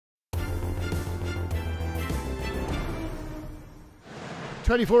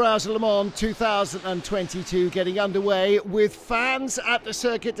24 Hours of Le Mans 2022 getting underway with fans at the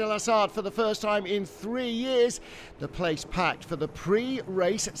Circuit de la Sarthe for the first time in 3 years. The place packed for the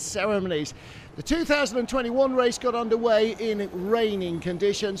pre-race ceremonies. The 2021 race got underway in raining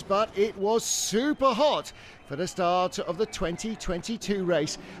conditions, but it was super hot for the start of the 2022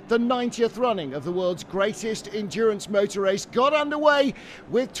 race. The 90th running of the world's greatest endurance motor race got underway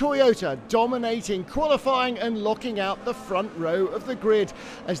with Toyota dominating qualifying and locking out the front row of the grid.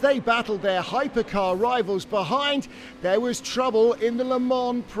 As they battled their hypercar rivals behind, there was trouble in the Le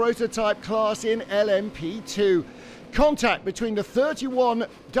Mans prototype class in LMP2. Contact between the 31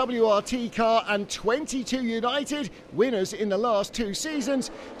 WRT car and 22 United, winners in the last 2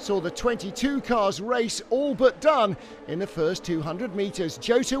 seasons, saw the 22 cars race all but done in the first 200 metres.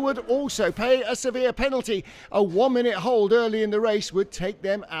 Jota would also pay a severe penalty. A 1-minute hold early in the race would take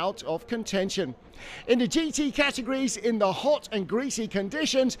them out of contention. In the GT categories, in the hot and greasy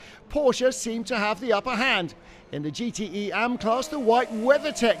conditions, Porsche seemed to have the upper hand. In the GTE AM class, the white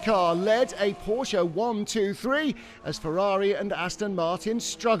WeatherTech car led a Porsche 1-2-3 as Ferrari and Aston Martin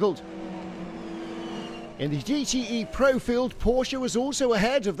struggled. In the GTE Pro field, Porsche was also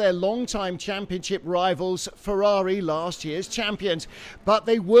ahead of their long-time championship rivals, Ferrari, last year's champions. But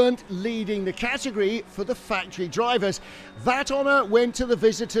they weren't leading the category for the factory drivers. That honour went to the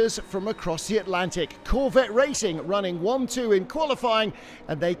visitors from across the Atlantic. Corvette Racing running 1-2 in qualifying,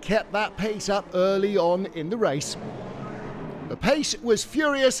 and they kept that pace up early on in the race. The pace was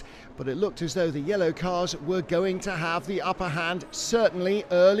furious, but it looked as though the yellow cars were going to have the upper hand, certainly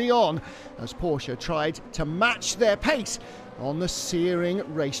early on, as Porsche tried to match their pace on the searing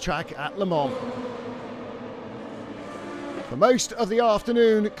racetrack at Le Mans. For most of the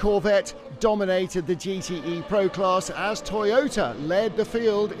afternoon, Corvette dominated the GTE Pro class as Toyota led the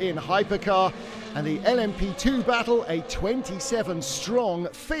field in hypercar, and the LMP2 battle, a 27-strong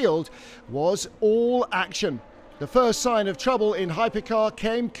field, was all action. The first sign of trouble in hypercar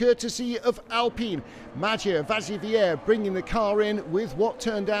came courtesy of Alpine. Mathieu Vaxivière bringing the car in with what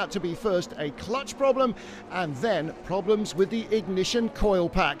turned out to be first a clutch problem and then problems with the ignition coil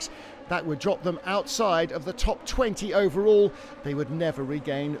packs. That would drop them outside of the top 20 overall. They would never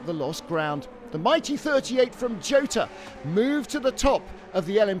regain the lost ground. The mighty 38 from Jota moved to the top of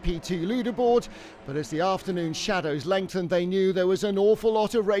the LMP2 leaderboard, but as the afternoon shadows lengthened, they knew there was an awful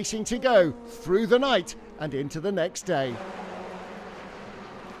lot of racing to go through the night and into the next day.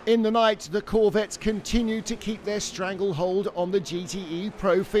 In the night, the Corvettes continued to keep their stranglehold on the GTE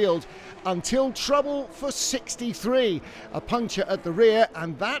Pro field until trouble for 63. A puncture at the rear,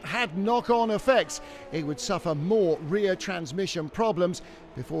 and that had knock-on effects. It would suffer more rear transmission problems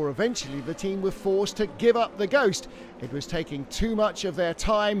before eventually the team were forced to give up the ghost. It was taking too much of their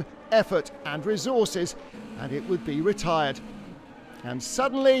time, effort and resources, and it would be retired. And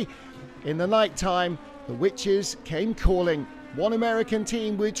suddenly, in the night time, the witches came calling. One American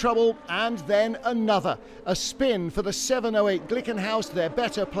team with trouble, and then another. A spin for the 708 Glickenhaus, their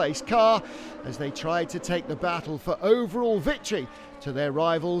better placed car, as they tried to take the battle for overall victory to their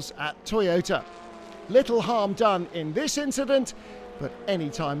rivals at Toyota. Little harm done in this incident, but any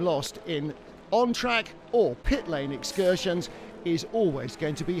time lost in on-track or pit lane excursions is always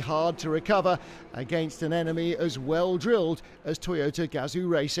going to be hard to recover against an enemy as well drilled as Toyota Gazoo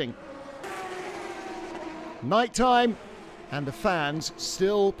Racing. Nighttime, and the fans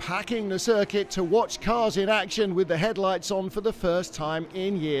still packing the circuit to watch cars in action with the headlights on for the first time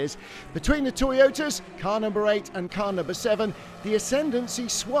in years. Between the Toyotas, car number 8 and car number 7, the ascendancy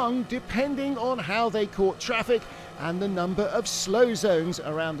swung depending on how they caught traffic and the number of slow zones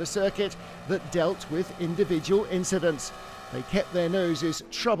around the circuit that dealt with individual incidents. They kept their noses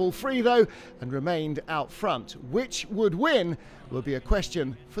trouble-free though and remained out front. Which would win will be a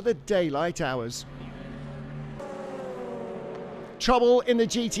question for the daylight hours. Trouble in the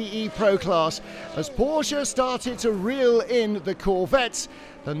GTE Pro class as Porsche started to reel in the Corvettes.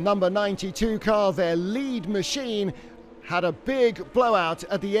 The number 92 car, their lead machine, had a big blowout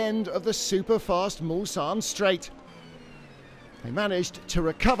at the end of the super-fast Mulsanne straight. They managed to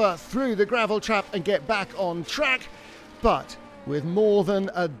recover through the gravel trap and get back on track, but with more than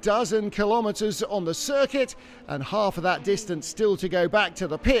a dozen kilometres on the circuit and half of that distance still to go back to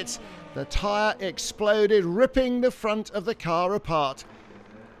the pits, the tyre exploded, ripping the front of the car apart.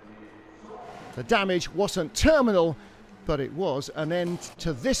 The damage wasn't terminal, but it was an end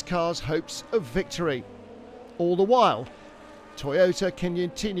to this car's hopes of victory. All the while, Toyota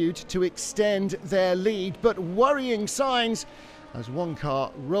continued to extend their lead, but worrying signs as one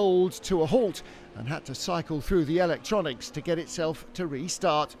car rolled to a halt and had to cycle through the electronics to get itself to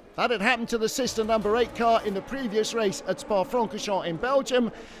restart. That had happened to the sister number 8 car in the previous race at Spa-Francorchamps in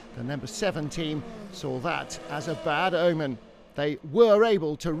Belgium. The number 7 team saw that as a bad omen. They were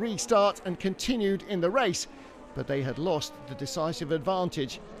able to restart and continued in the race, but they had lost the decisive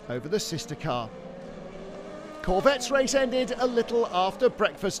advantage over the sister car. Corvette's race ended a little after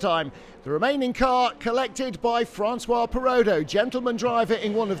breakfast time. The remaining car collected by Francois Perraudot, gentleman driver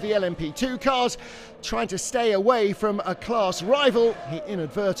in one of the LMP2 cars. Trying to stay away from a class rival, he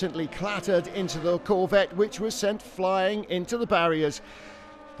inadvertently clattered into the Corvette, which was sent flying into the barriers.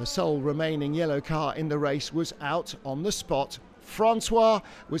 The sole remaining yellow car in the race was out on the spot. Francois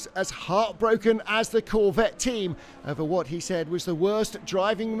was as heartbroken as the Corvette team over what he said was the worst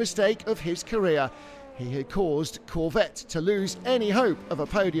driving mistake of his career. He had caused Corvette to lose any hope of a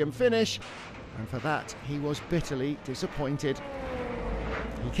podium finish, and for that he was bitterly disappointed.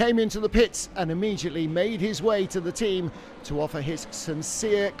 He came into the pits and immediately made his way to the team to offer his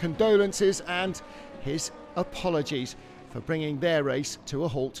sincere condolences and his apologies for bringing their race to a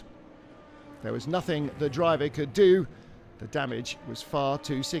halt. There was nothing the driver could do. The damage was far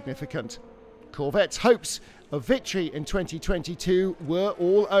too significant. Corvette's hopes of victory in 2022 were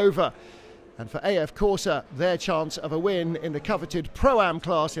all over. And for AF Corsa, their chance of a win in the coveted Pro-Am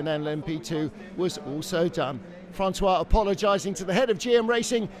class in LMP2 was also done. Francois apologising to the head of GM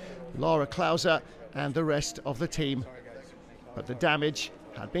Racing, Laura Klauser, and the rest of the team. But the damage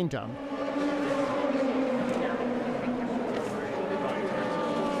had been done.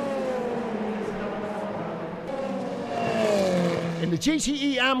 In the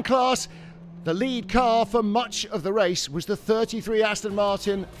GTE AM class, the lead car for much of the race was the 33 Aston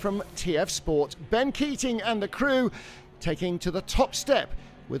Martin from TF Sport. Ben Keating and the crew taking to the top step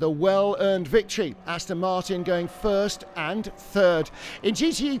with a well-earned victory. Aston Martin going first and third. In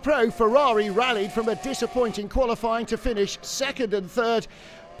GTE Pro, Ferrari rallied from a disappointing qualifying to finish second and third,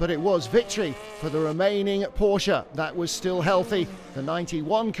 but it was victory for the remaining Porsche that was still healthy, the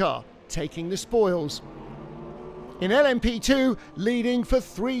 91 car taking the spoils. In LMP2, leading for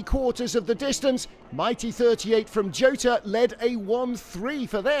 3/4 of the distance, Mighty 38 from Jota led a 1-3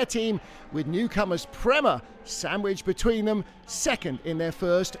 for their team, with newcomers Prema sandwiched between them, second in their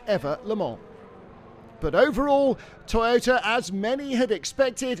first ever Le Mans. But overall, Toyota, as many had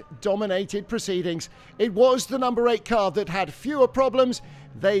expected, dominated proceedings. It was the number 8 car that had fewer problems.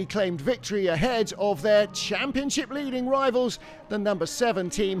 They claimed victory ahead of their championship-leading rivals, the number 7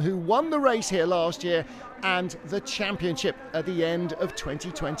 team who won the race here last year and the championship at the end of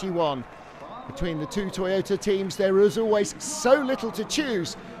 2021. Between the two Toyota teams, there is always so little to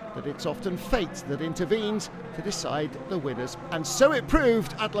choose that it's often fate that intervenes to decide the winners. And so it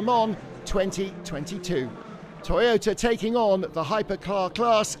proved at Le Mans 2022. Toyota taking on the hypercar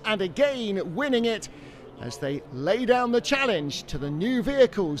class and again winning it as they lay down the challenge to the new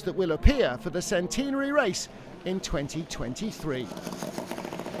vehicles that will appear for the centenary race in 2023.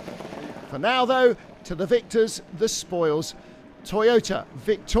 For now though, to the victors, the spoils. Toyota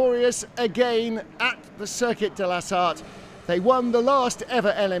victorious again at the Circuit de la Sarthe. They won the last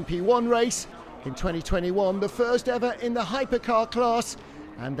ever LMP1 race in 2021, the first ever in the hypercar class,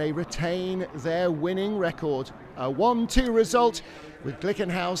 and they retain their winning record. A 1-2 result with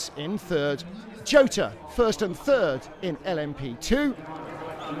Glickenhaus in third. Jota first and third in LMP2.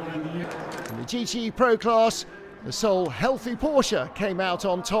 In the GTE Pro class, the sole healthy Porsche came out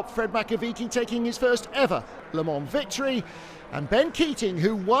on top, Fred Makowiecki taking his first ever Le Mans victory. And Ben Keating,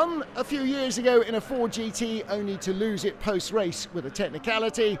 who won a few years ago in a Ford GT only to lose it post-race with a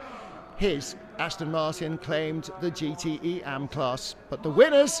technicality, his Aston Martin claimed the GTE AM class. But the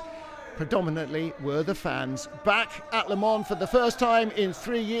winners predominantly were the fans, back at Le Mans for the first time in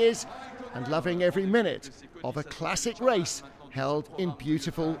 3 years and loving every minute of a classic race held in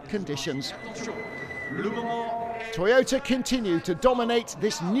beautiful conditions. Toyota continue to dominate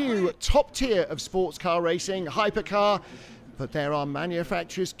this new top tier of sports car racing, hypercar, but there are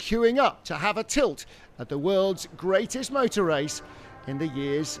manufacturers queuing up to have a tilt at the world's greatest motor race in the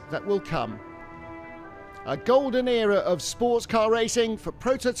years that will come. A golden era of sports car racing for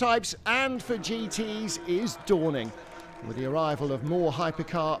prototypes and for GTs is dawning, with the arrival of more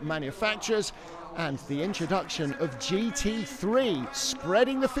hypercar manufacturers and the introduction of GT3,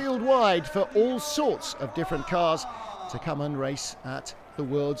 spreading the field wide for all sorts of different cars to come and race at the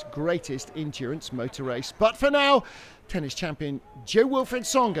world's greatest endurance motor race. But for now, tennis champion Jo-Wilfried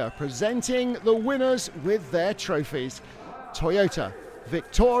Tsonga presenting the winners with their trophies. Toyota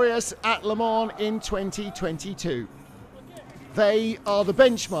victorious at Le Mans in 2022. They are the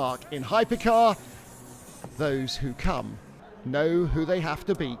benchmark in hypercar. Those who come know who they have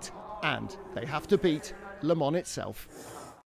to beat, and they have to beat Le Mans itself.